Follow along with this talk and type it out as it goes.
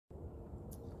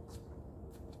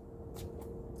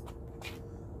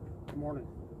morning.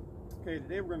 Okay,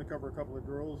 today we're going to cover a couple of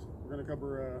drills. We're going to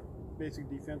cover a basic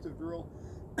defensive drill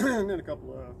and then a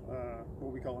couple of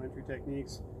what we call entry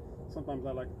techniques. Sometimes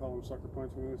I like to call them sucker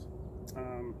punch moves.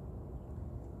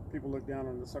 People look down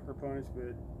on the sucker punch,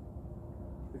 but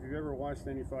if you've ever watched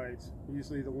any fights,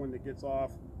 usually the one that gets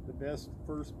off the best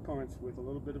first punch with a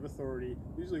little bit of authority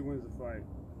usually wins the fight.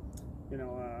 You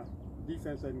know,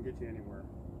 defense doesn't get you anywhere.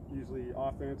 Usually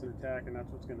offense and attack, and that's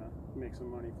what's going to make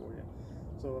some money for you.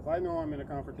 So if I know I'm in a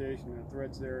confrontation and a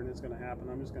threat's there and it's going to happen,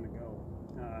 I'm just going to go.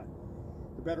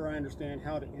 The better I understand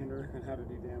how to enter and how to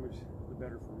do damage, the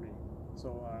better for me.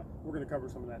 So we're going to cover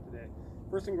some of that today.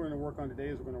 First thing we're going to work on today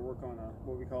is we're going to work on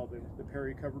what we call the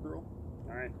parry cover drill.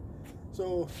 All right.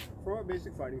 So from a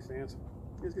basic fighting stance,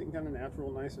 it's getting kind of natural,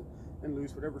 nice and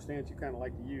loose, whatever stance you kind of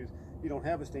like to use. If you don't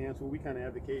have a stance, what we kind of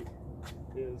advocate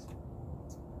is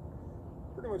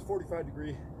pretty much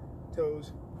 45-degree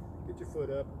toes. Get your foot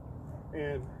up.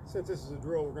 And since this is a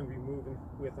drill, we're going to be moving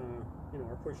with you know,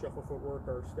 our push shuffle footwork,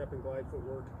 our step and glide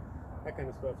footwork, that kind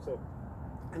of stuff. So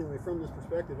anyway, from this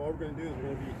perspective, all we're going to do is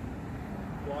we're going to be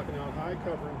blocking out high,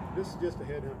 covering. This is just a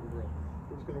head hunting drill.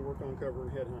 We're just going to work on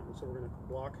covering head hunting. So we're going to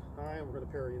block high and we're going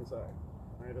to parry inside.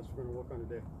 All right, that's what we're going to work on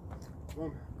today.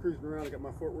 So I'm cruising around, I got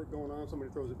my footwork going on.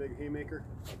 Somebody throws a big haymaker,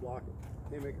 I block it.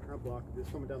 Haymaker, I block it. It's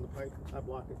coming down the pipe, I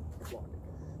block it, I block it.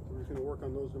 So we're just going to work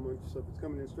on those dimensions. So if it's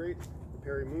coming in straight, I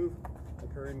parry, move, I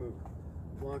parry, move.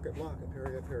 Block it, I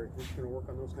parry, I parry. We're just going to work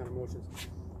on those kind of motions.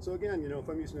 So again, you know, if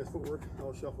I'm using this footwork,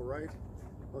 I'll shuffle right,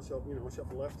 I'll shuffle, you know, I'll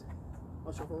shuffle left,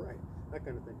 I'll shuffle right, that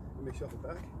kind of thing. I may shuffle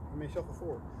back, I may shuffle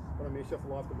forward, but I may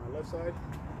shuffle off to my left side,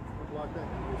 I'll block that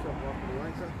guy. I may shuffle off to the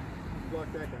right side,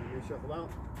 block that guy. I may shuffle out,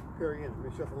 parry in, I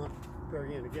may shuffle out,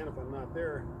 parry in. Again, if I'm not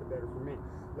there, the better for me.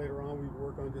 Later on, we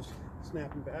work on just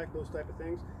snapping back, those type of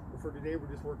things. But for today, we're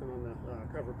just working on the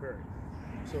cover parry.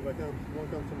 So if I come, one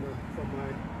comes from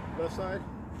my left side,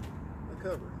 I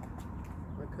cover,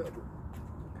 I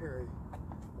parry,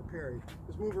 I parry.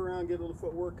 Just move around, get a little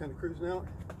footwork, kind of cruising out.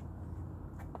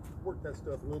 Work that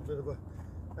stuff, a little bit of a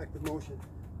active motion.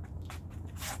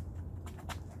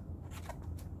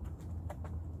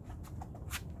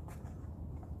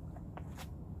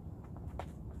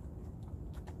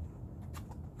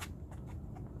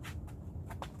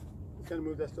 Kind of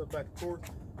move that stuff back and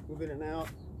forth, move in and out,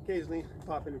 occasionally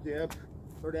pop in a jab.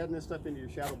 Start adding this stuff into your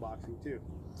shadow boxing too.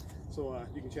 So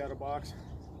you can shadow box,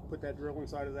 put that drill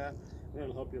inside of that, and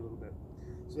it'll help you a little bit.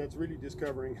 So that's really just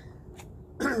covering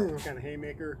kind of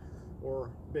haymaker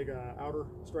or big outer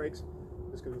strikes.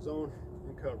 Just going to zone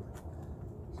and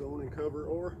cover,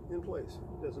 or in place.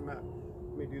 It doesn't matter.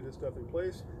 I may do this stuff in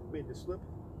place, may just slip,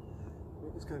 may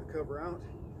just kind of cover out,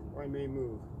 or I may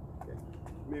move. Okay,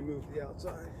 I may move to the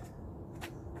outside.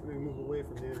 I may move away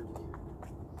from the energy,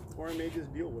 or I may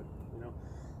just deal with it, you know.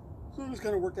 So just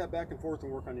kind of work that back and forth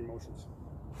and work on the emotions.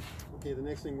 Okay, the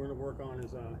next thing we're going to work on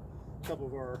is a couple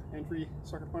of our entry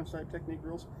sucker punch type technique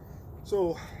drills.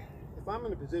 So if I'm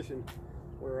in a position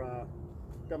where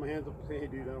got my hands up and say, hey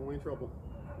dude, I don't want any trouble,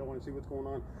 I don't want to see what's going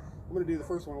on, I'm going to do the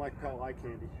first one I like to call eye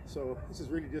candy. So this is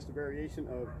really just a variation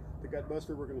of the gut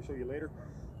buster we're going to show you later.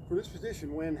 For this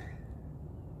position, when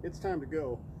it's time to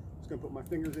go, I'm just going to put my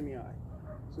fingers in the eye.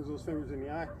 As soon as those fingers in the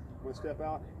eye, I'm going to step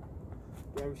out,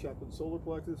 grab a shot to the solar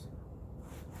plexus,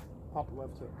 pop a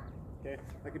left hook. Okay,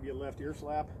 that could be a left ear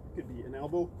slap, could be an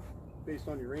elbow, based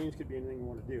on your range, could be anything you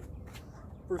want to do.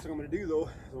 First thing I'm going to do though,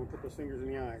 is I'm going to put those fingers in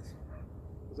the eyes.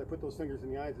 As I put those fingers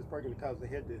in the eyes, it's probably going to cause the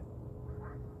head to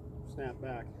snap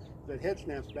back. If that head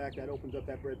snaps back, that opens up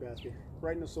that breadbasket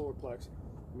right in the solar plex.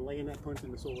 I'm laying that punch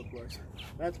in the solar plex.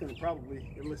 That's going to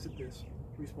probably elicit this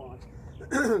response.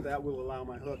 That will allow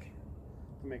my hook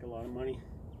to make a lot of money.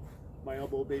 My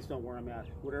elbow, based on where I'm at,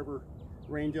 whatever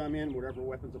range I'm in, whatever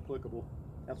weapon's applicable,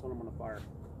 that's what I'm going to fire.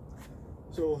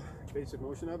 So basic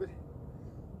motion of it: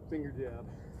 finger jab,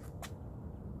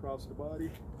 across the body,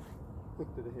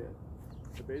 hook to the head.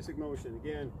 The basic motion.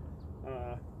 Again,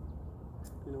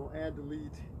 you know, add,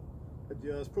 delete,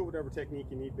 adjust, put whatever technique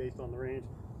you need based on the range.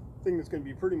 The thing that's going to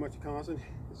be pretty much a constant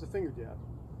is the finger jab,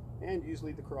 and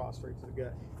usually the cross straight to the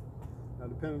gut. Now,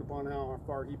 depending upon how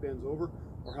far he bends over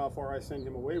or how far I send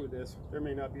him away with this, there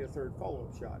may not be a third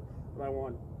follow-up shot, but I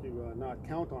want to not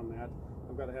count on that.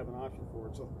 I've got to have an option for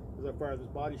it. So as I fire this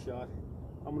body shot,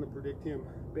 I'm going to predict him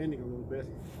bending a little bit.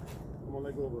 I'm going to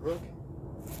let go of a hook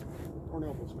or an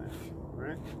elbow smash. All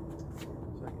right?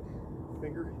 Second,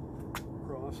 finger,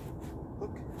 cross,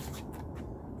 hook,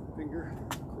 finger,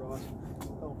 cross,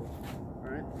 elbow. All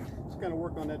right? Just kind of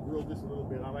work on that drill just a little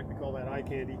bit. I like to call that eye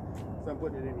candy, so I'm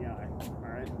putting it in the eye.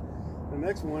 All right? The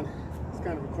next one is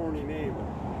kind of a corny name,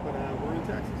 but we're in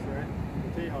Texas, right?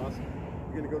 In Tejas.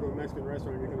 you're going to go to a Mexican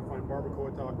restaurant, you're going to find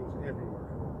barbacoa tacos everywhere.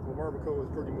 Well, barbacoa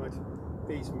is pretty much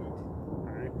face meat.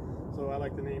 Alright, so I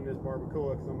like to name this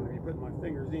barbacoa because I'm going to be putting my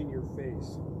fingers in your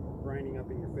face, grinding up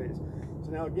in your face.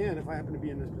 So now again, if I happen to be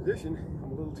in this position,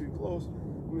 I'm a little too close,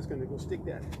 I'm just going to go stick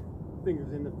that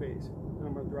fingers in the face. And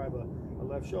I'm going to drive a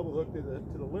left shovel hook to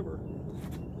the liver.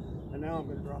 And now I'm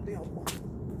going to drop the elbow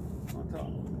on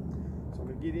top. So I'm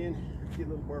going to get in, get a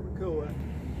little barbacoa,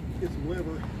 get some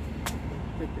liver,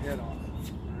 take the head off.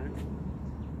 Alright,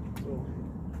 so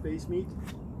face meat,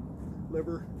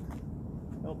 liver,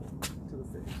 elbow to the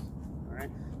face.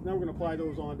 Alright, now we're going to apply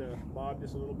those onto Bob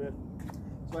just a little bit.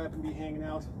 So I happen to be hanging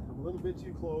out, I'm a little bit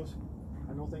too close,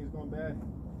 I know things are going bad,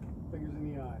 fingers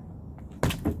in the eye,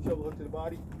 shovel hook to the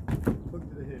body, hook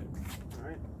to the head.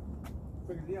 Alright,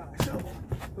 finger in the eye, shovel,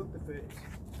 hook the face.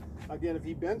 Again, if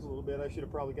he bends a little bit, I should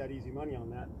have probably got easy money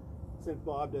on that. Since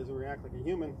Bob doesn't react like a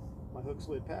human, my hook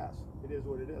slid past. It is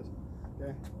what it is.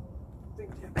 Okay.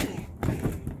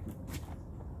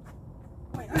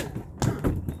 Alright,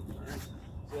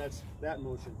 so that's that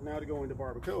motion. Now to go into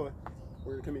barbacoa,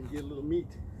 we're gonna come in and get a little meat,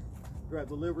 grab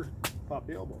the liver, pop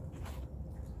the elbow.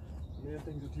 And then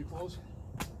things are too close,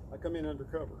 I come in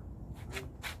undercover. Right.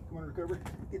 Come undercover,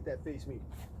 get that face meat,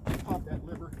 pop that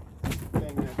liver,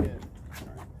 bang that head.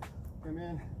 Alright. Come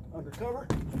in undercover.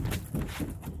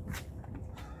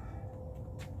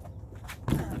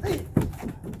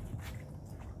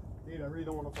 Dude, I really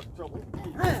don't want to fucking trouble.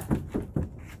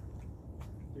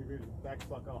 Dude, back the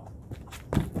fuck off.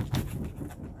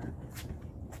 Right.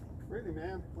 Really,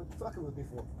 man? What the fucking with me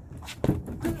for?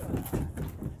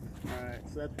 Alright,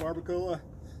 so that's barbacoa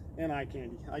and eye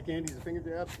candy. Eye candy is a finger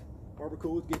jab.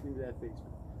 Barbacoa is getting into that face.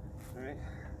 Alright,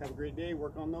 have a great day.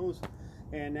 Work on those.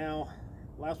 And now,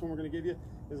 last one we're going to give you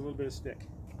is a little bit of stick.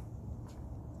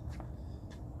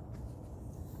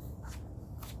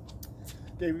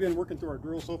 Okay, we've been working through our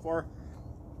drill so far.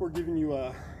 We're giving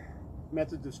you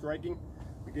methods of striking.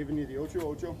 We're giving you the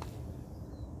ocho ocho,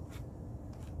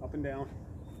 up and down.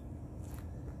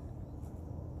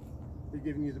 We're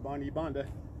giving you the banda y banda,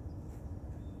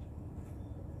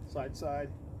 side to side.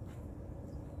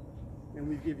 And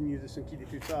we've given you the Sankiti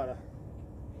Tutsada,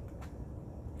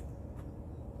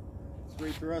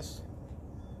 straight thrust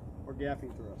or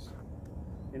gaffing thrust.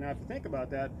 And now if you think about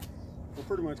that, we're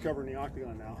pretty much covering the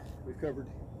octagon now. We've covered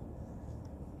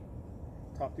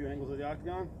top two angles of the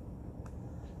octagon,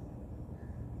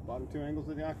 bottom two angles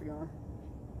of the octagon,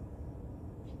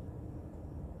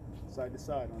 side to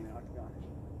side on the octagon.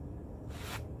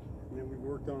 And then we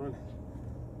worked on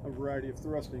a variety of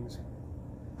thrustings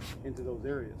into those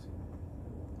areas.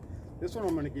 This one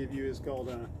I'm going to give you is called,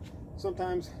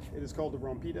 sometimes it is called the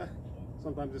rompida,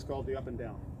 sometimes it's called the up and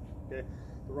down. Okay,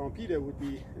 the rompida would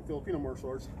be, in Filipino martial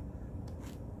arts,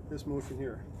 this motion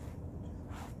here.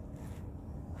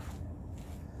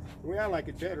 The way I like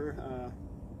it better,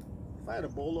 if I had a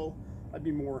bolo, I'd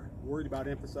be more worried about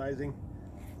emphasizing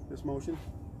this motion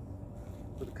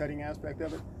for the cutting aspect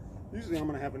of it. Usually I'm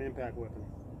going to have an impact weapon.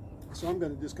 So I'm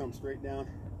going to just come straight down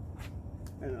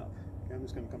and up. Okay, I'm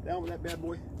just going to come down with that bad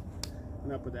boy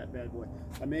and up with that bad boy.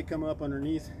 I may come up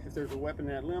underneath, if there's a weapon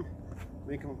in that limb, I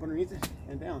may come up underneath it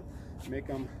and down. I may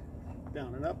come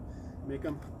down and up, I may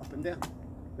come up and down.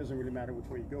 Doesn't really matter which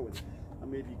way you go with it. I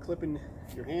may be clipping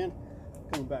your hand,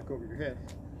 coming back over your head.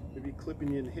 Maybe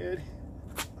clipping you in the head,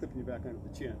 clipping you back under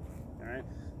the chin. Alright?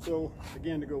 So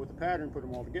again, to go with the pattern, put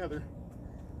them all together.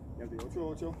 You have the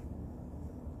ocho ocho,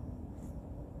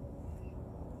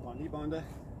 banda y banda,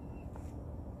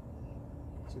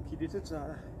 Sankiti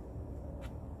Tutsada,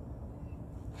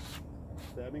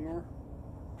 stabbing or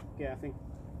gaffing.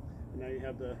 And now you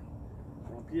have the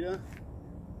rompida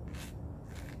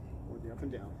or the up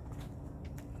and down.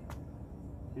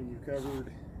 And you've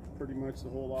covered pretty much the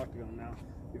whole octagon now.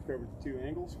 You've covered the two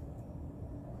angles,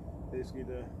 basically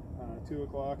the 2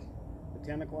 o'clock, the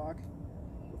 10 o'clock,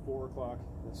 the 4 o'clock,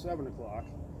 the 7 o'clock,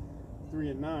 3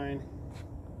 and 9.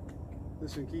 The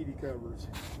Sankiti covers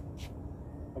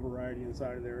a variety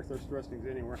inside of there, if there's thrustings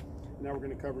anywhere. And now we're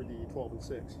going to cover the 12 and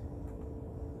 6.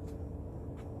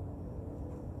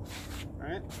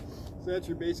 Alright, so that's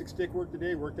your basic stick work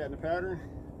today. Work that in the pattern.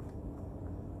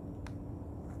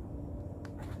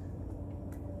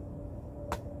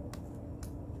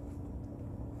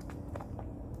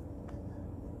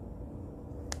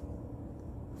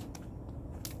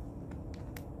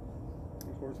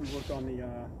 Of course, we worked on the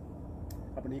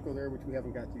abanico there, which we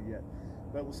haven't got to yet.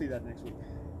 But we'll see that next week.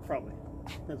 Probably.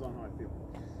 Depends on how I feel.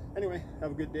 Anyway,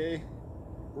 have a good day.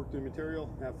 Work through the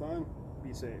material. Have fun.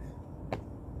 Be safe.